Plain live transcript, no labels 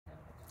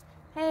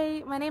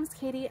Hey, my name's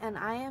Katie and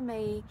I am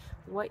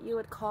what you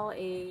would call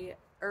a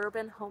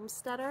urban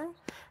homesteader,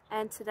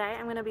 and today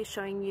I'm going to be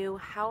showing you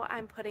how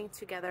I'm putting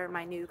together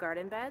my new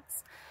garden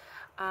beds.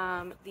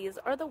 These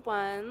are the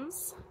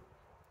ones,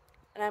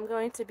 and I'm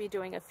going to be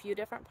doing a few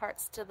different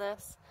parts to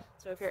this.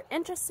 So if you're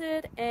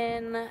interested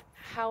in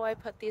how I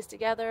put these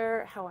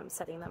together, how I'm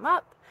setting them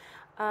up,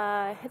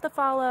 hit the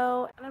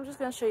follow, and I'm just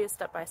going to show you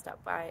step by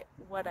step by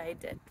what I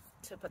did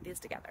to put these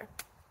together.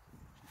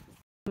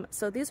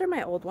 So these are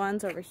my old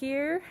ones over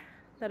here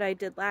that I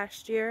did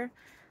last year,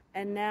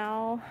 and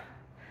now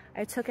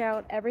I took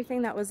out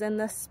everything that was in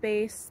this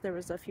space. There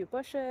was a few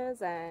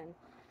bushes and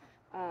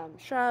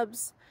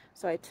shrubs,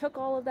 so I took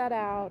all of that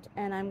out,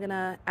 and I'm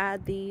gonna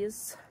add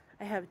these.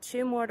 I have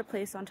two more to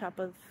place on top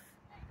of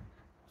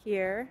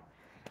here,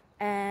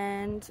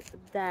 and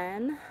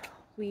then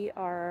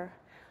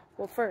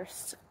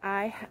first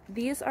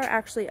these are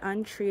actually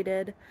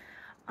untreated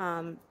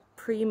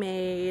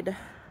pre-made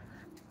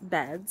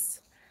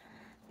beds.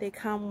 They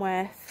come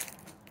with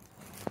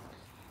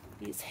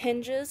these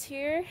hinges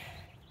here,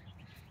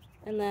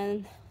 and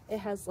then it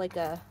has like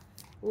a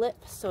lip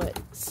so it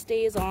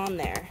stays on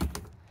there.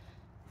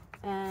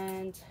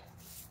 And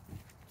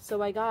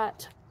so I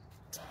got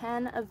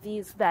 10 of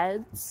these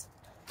beds.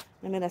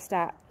 I'm gonna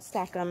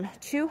stack them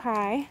 2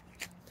 high,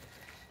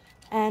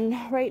 and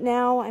right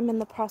now I'm in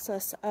the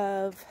process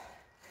of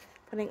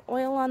putting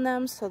oil on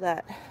them so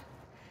that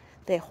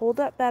they hold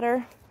up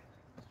better.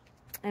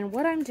 And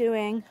what I'm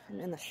doing, I'm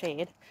in the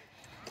shade.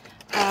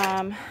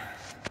 All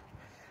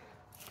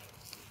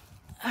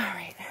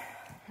right.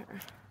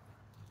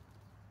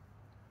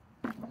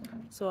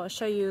 So I'll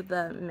show you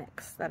the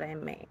mix that I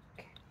make.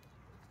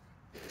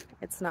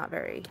 It's not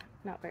very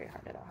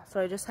hard at all. So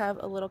I just have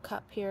a little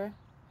cup here,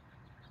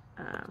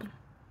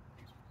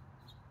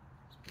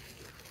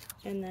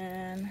 and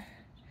then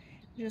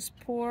just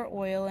pour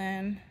oil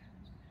in.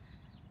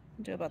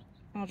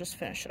 I'll just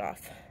finish it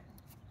off.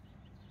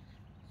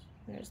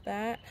 There's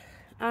that.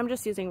 I'm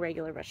just using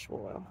regular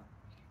vegetable oil.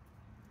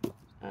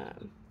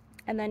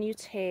 And then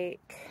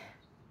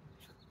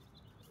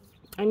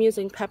I'm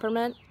using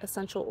peppermint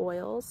essential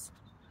oils,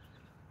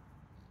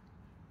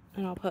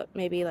 and I'll put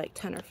maybe like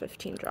 10 or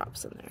 15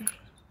 drops in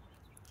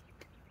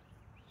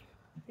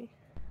there.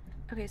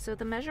 Okay, so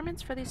the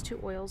measurements for these 2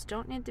 oils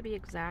don't need to be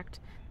exact.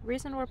 The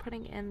reason we're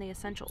putting in the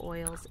essential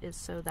oils is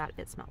so that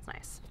it smells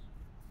nice.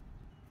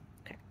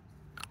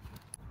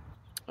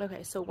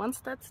 Okay, so once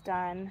that's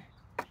done,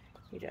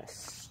 you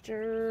just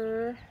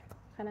stir,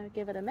 kind of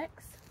give it a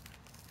mix,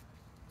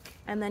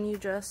 and then you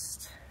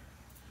just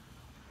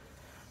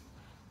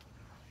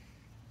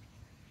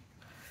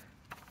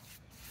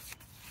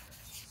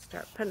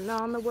start putting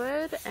on the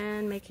wood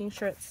and making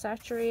sure it's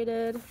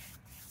saturated.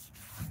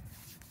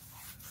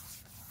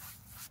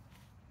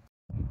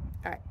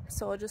 Alright,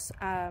 so we'll just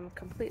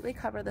completely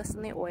cover this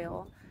in the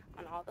oil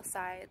on all the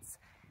sides,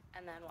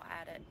 and then we'll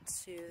add it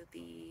to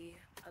the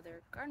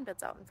other garden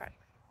beds out in front.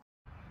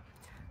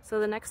 So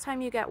the next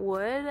time you get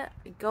wood,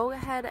 go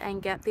ahead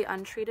and get the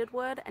untreated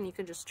wood, and you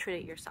can just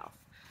treat it yourself.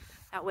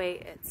 That way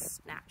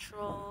it's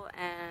natural,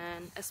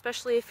 and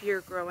especially if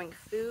you're growing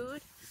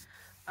food,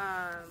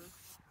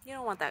 you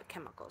don't want that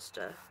chemicals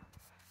to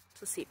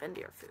seep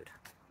into your food.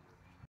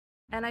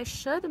 And I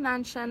should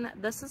mention,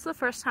 this is the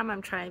first time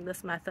I'm trying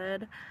this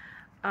method,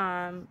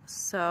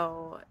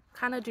 so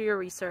kind of do your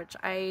research.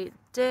 I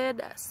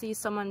did see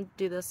someone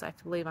do this, I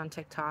believe, on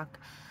TikTok.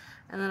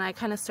 And then I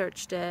kind of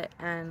searched it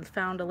and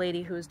found a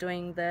lady who was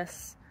doing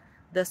this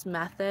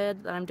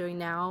method that I'm doing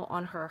now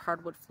on her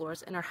hardwood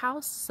floors in her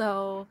house.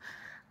 So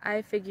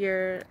I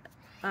figured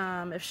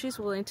if she's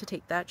willing to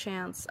take that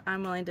chance,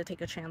 I'm willing to take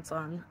a chance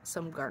on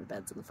some garden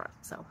beds in the front.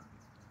 So,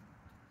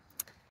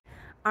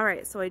 all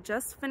right, so I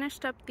just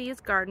finished up these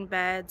garden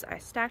beds. I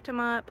stacked them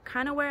up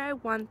kind of where I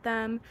want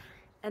them.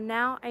 And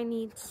now I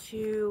need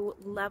to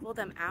level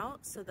them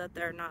out so that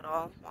they're not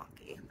all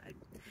wonky. I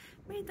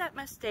made that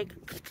mistake.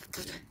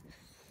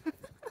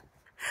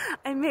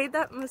 I made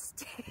that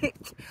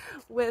mistake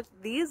with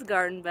these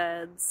garden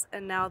beds,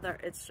 and now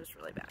it's just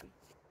really bad.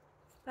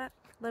 But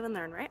live and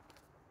learn, right?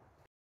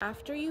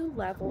 After you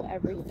level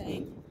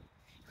everything,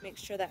 make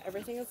sure that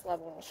everything is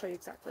level. I'll show you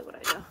exactly what I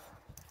do.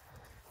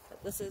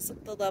 But this is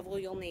the level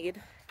you'll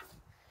need.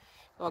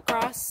 Go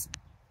across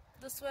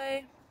this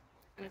way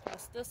and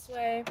across this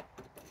way.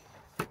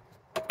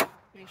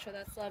 Make sure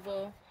that's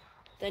level.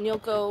 Then you'll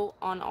go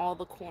on all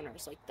the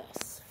corners like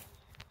this,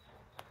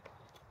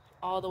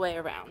 all the way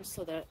around,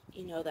 so that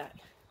you know that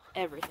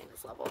everything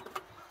is level.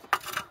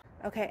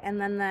 Okay, and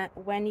then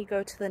when you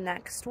go to the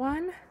next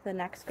one, the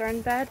next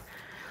garden bed,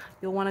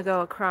 you'll want to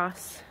go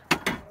across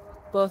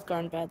both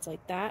garden beds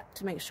like that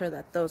to make sure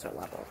that those are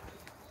level.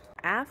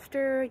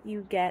 After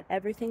you get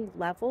everything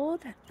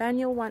leveled, then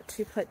you'll want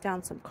to put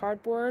down some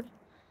cardboard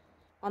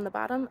on the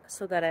bottom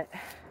so that it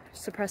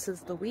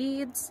suppresses the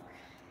weeds.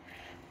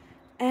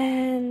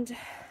 And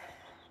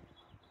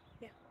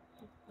yeah,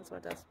 that's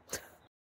what it does.